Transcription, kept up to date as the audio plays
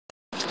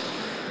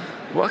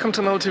Welcome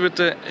to Melody with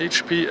the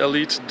HP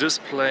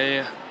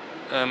Elitedisplay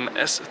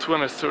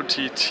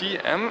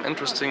S230TM.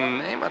 Interesting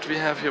name, but we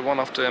have here one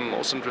of the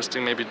most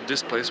interesting maybe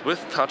displays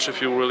with touch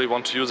if you really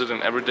want to use it in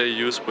everyday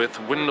use with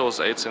Windows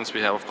 8, since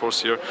we have of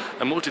course here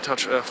a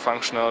multi-touch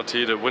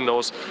functionality. The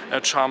Windows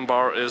charm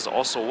bar is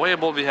also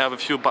weighable. We have a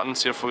few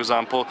buttons here, for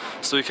example,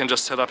 so you can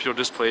just set up your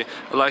display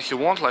like you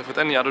want, like with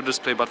any other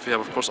display, but we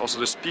have of course also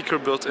the speaker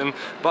built in.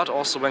 But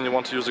also when you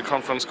want to use a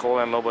conference call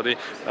and nobody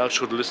else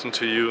should listen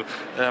to you,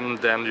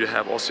 then you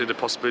have also the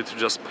possibility to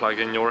just plug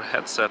in your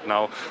headset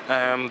now.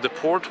 The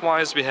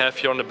port-wise, we have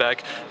here on the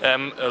back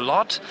a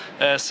lot.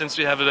 Since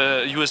we have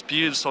the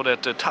USB so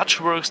that the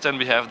touch works, then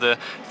we have the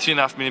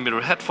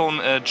 3.5mm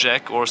headphone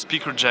jack or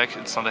speaker jack.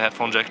 It's not a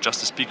headphone jack,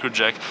 just a speaker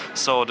jack.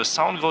 So the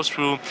sound goes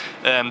through,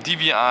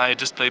 DVI,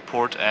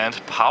 DisplayPort and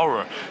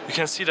power. You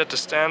can see that the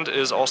stand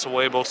is also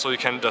weighable, so you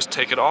can just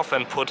take it off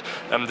and put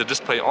the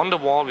display on the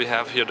wall. We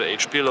have here the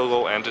HP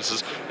logo, and this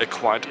is a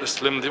quite a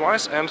slim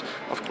device. And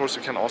of course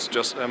you can also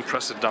just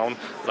press it down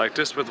like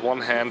this with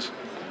one hand.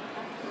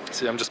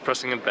 See, I'm just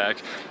pressing it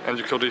back, and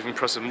you could even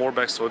press it more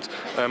back, so it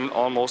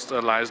almost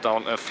lies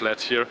down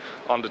flat here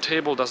on the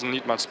table. Doesn't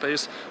need much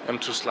space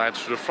to slide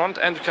to the front,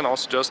 and you can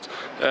also just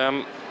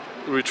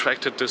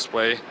retract it this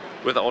way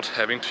without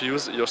having to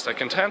use your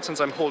second hand, since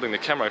I'm holding the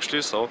camera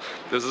actually, so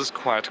this is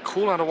quite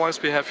cool. Otherwise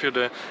we have here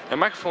the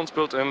microphones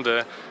built in,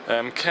 the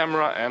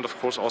camera, and of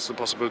course also the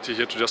possibility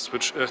here to just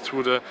switch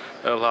through the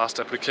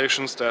last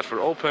applications that were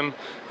open.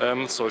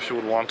 So if you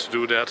would want to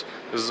do that,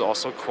 this is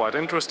also quite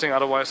interesting.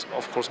 Otherwise,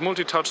 of course,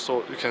 multi-touch,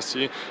 so you can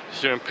see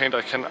here in Paint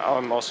I can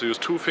also use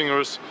 2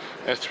 fingers,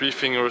 3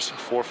 fingers,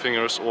 4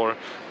 fingers, or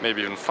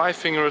maybe even 5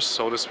 fingers,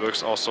 so this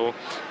works also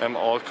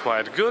all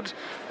quite good.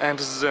 And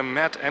this is a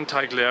matte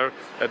anti-glare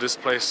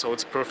display, so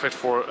it's perfect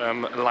for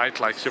light,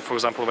 like here for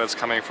example, where it's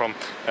coming from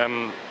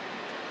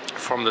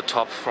the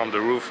top, from the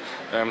roof,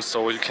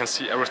 so you can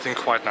see everything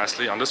quite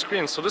nicely on the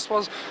screen. So this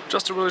was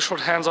just a really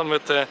short hands-on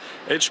with the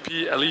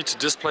HP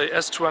Elitedisplay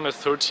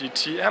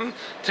S230TM.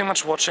 Thank you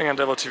much for watching, and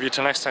Devil TV.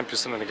 Till next time,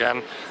 peace in and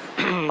again.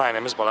 My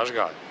name is Balazs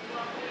Gal.